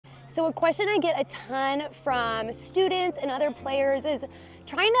So a question I get a ton from students and other players is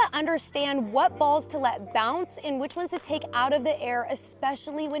trying to understand what balls to let bounce and which ones to take out of the air,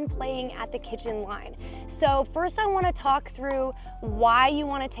 especially when playing at the kitchen line. So first I want to talk through why you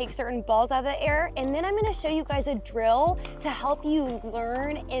want to take certain balls out of the air, and then I'm going to show you guys a drill to help you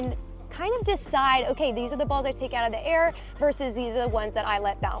learn and kind of decide, okay, these are the balls I take out of the air versus these are the ones that I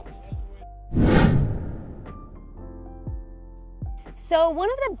let bounce. So one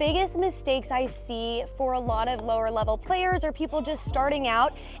of the biggest mistakes I see for a lot of lower level players or people just starting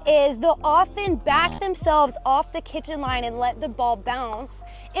out is they'll often back themselves off the kitchen line and let the ball bounce.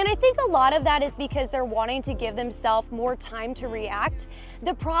 And I think a lot of that is because they're wanting to give themselves more time to react.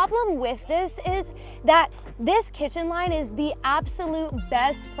 The problem with this is that this kitchen line is the absolute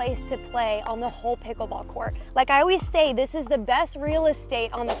best place to play on the whole pickleball court. Like I always say, this is the best real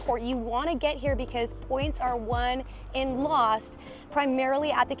estate on the court. You want to get here because points are won and lost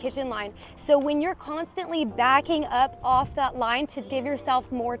primarily at the kitchen line. So when you're constantly backing up off that line to give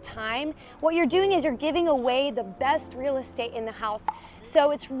yourself more time, what you're doing is you're giving away the best real estate in the house.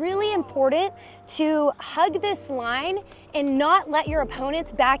 So it's really important to hug this line and not let your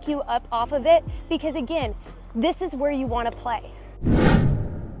opponents back you up off of it, because again, this is where you want to play.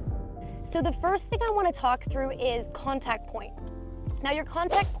 So the first thing I want to talk through is contact point. Now your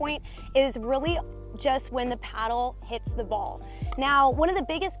contact point is really just when the paddle hits the ball. Now, one of the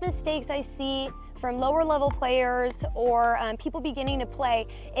biggest mistakes I see from lower level players or people beginning to play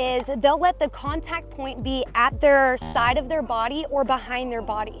is they'll let the contact point be at their side of their body or behind their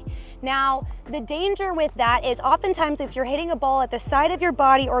body. Now, the danger with that is oftentimes if you're hitting a ball at the side of your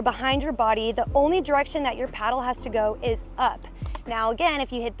body or behind your body, the only direction that your paddle has to go is up. Now again,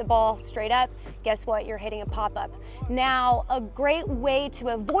 if you hit the ball straight up, guess what? You're hitting a pop-up. Now, a great way to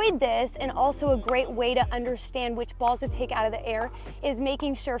avoid this, and also a great way to understand which balls to take out of the air, is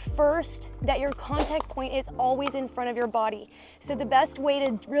making sure first that your contact point is always in front of your body. So the best way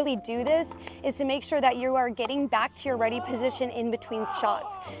to really do this is to make sure that you are getting back to your ready position in between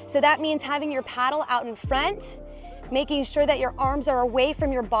shots. So that means having your paddle out in front, making sure that your arms are away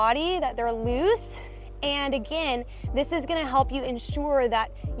from your body, that they're loose. And again, this is going to help you ensure that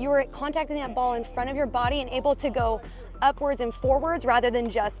you're contacting that ball in front of your body and able to go upwards and forwards rather than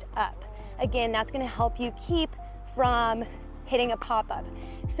just up. Again, that's going to help you keep from hitting a pop-up.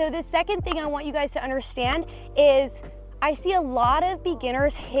 So the second thing I want you guys to understand is I see a lot of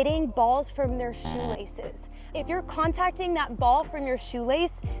beginners hitting balls from their shoelaces. If you're contacting that ball from your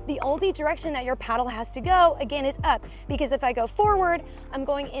shoelace, the only direction that your paddle has to go, again, is up. Because if I go forward, I'm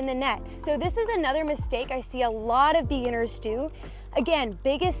going in the net. So this is another mistake I see a lot of beginners do. Again,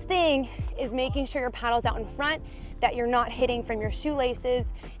 biggest thing is making sure your paddle's out in front, that you're not hitting from your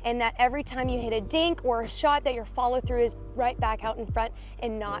shoelaces, and that every time you hit a dink or a shot that your follow through is right back out in front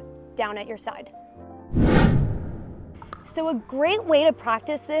and not down at your side. So a great way to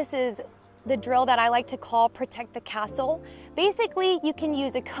practice this is the drill that I like to call protect the castle. Basically, you can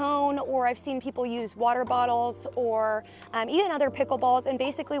use a cone, or I've seen people use water bottles, or even other pickleballs, and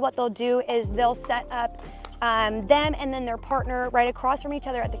basically what they'll do is they'll set up them and then their partner right across from each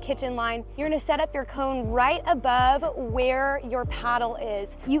other at the kitchen line. You're gonna set up your cone right above where your paddle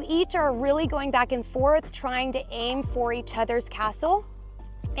is. You each are really going back and forth trying to aim for each other's castle.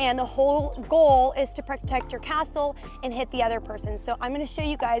 And the whole goal is to protect your castle and hit the other person. So I'm gonna show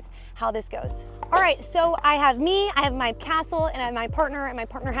you guys how this goes. All right, so I have my castle, and I have my partner, and my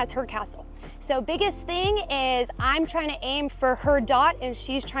partner has her castle. So biggest thing is I'm trying to aim for her dot and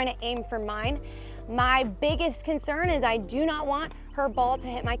she's trying to aim for mine. My biggest concern is I do not want her ball to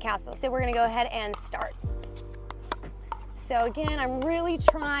hit my castle. So we're gonna go ahead and start. So again, I'm really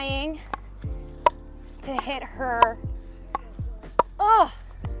trying to hit her. Oh!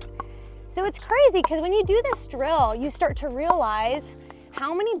 So it's crazy because when you do this drill, you start to realize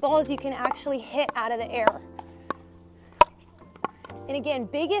how many balls you can actually hit out of the air. And again,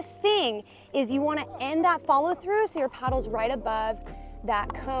 biggest thing is you want to end that follow through so your paddle's right above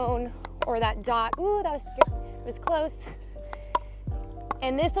that cone or that dot. Ooh, that was scary. It was close.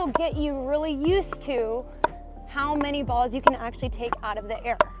 And this will get you really used to how many balls you can actually take out of the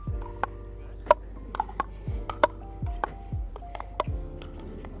air.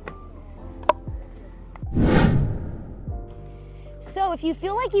 So if you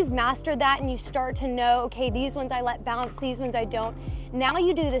feel like you've mastered that and you start to know, okay, these ones I let bounce, these ones I don't, now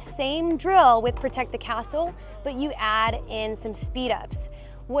you do the same drill with Protect the Castle, but you add in some speed ups.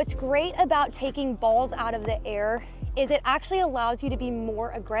 What's great about taking balls out of the air is it actually allows you to be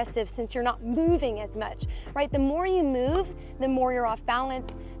more aggressive since you're not moving as much, right? The more you move, the more you're off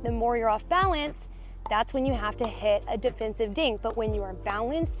balance. The more you're off balance, that's when you have to hit a defensive dink. But when you are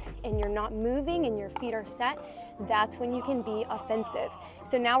balanced and you're not moving and your feet are set, that's when you can be offensive.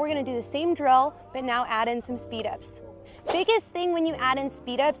 So now we're gonna do the same drill, but now add in some speed ups. Biggest thing when you add in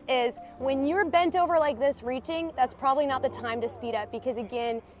speed ups is when you're bent over like this reaching, that's probably not the time to speed up, because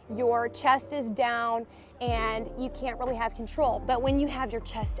again, your chest is down and you can't really have control. But when you have your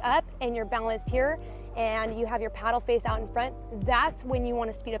chest up and you're balanced here and you have your paddle face out in front, that's when you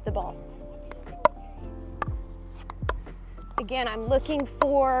want to speed up the ball. Again, I'm looking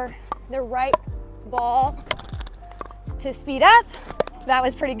for the right ball to speed up. That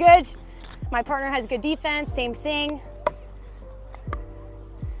was pretty good. My partner has good defense, same thing.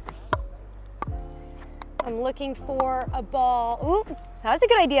 I'm looking for a ball. Ooh, that was a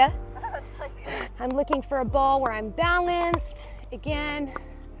good idea. I'm looking for a ball where I'm balanced. Again.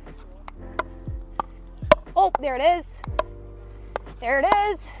 Oh, there it is. There it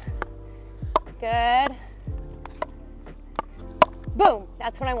is. Good. Boom,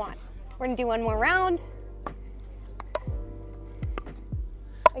 that's what I want. We're gonna do one more round.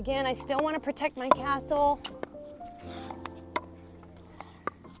 Again, I still want to protect my castle.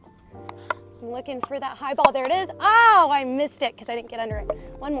 I'm looking for that high ball. There it is. Oh, I missed it because I didn't get under it.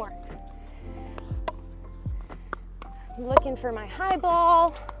 One more. I'm looking for my high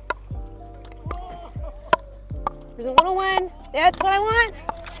ball. There's a little one. That's what I want.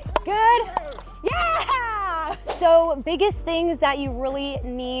 Good. Yeah! So biggest things that you really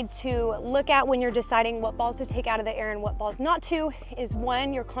need to look at when you're deciding what balls to take out of the air and what balls not to is,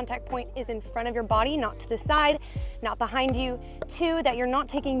 one, your contact point is in front of your body, not to the side, not behind you. Two, that you're not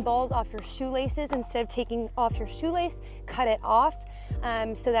taking balls off your shoelaces. Instead of taking off your shoelace, cut it off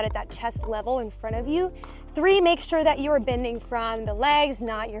so that it's at chest level in front of you. Three, make sure that you are bending from the legs,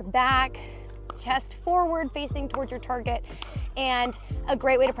 not your back. Chest forward, facing towards your target. And a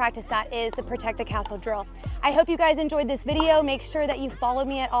great way to practice that is the Protect the Castle drill. I hope you guys enjoyed this video. Make sure that you follow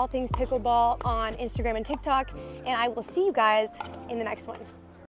me at All Things Pickleball on Instagram and TikTok, and I will see you guys in the next one.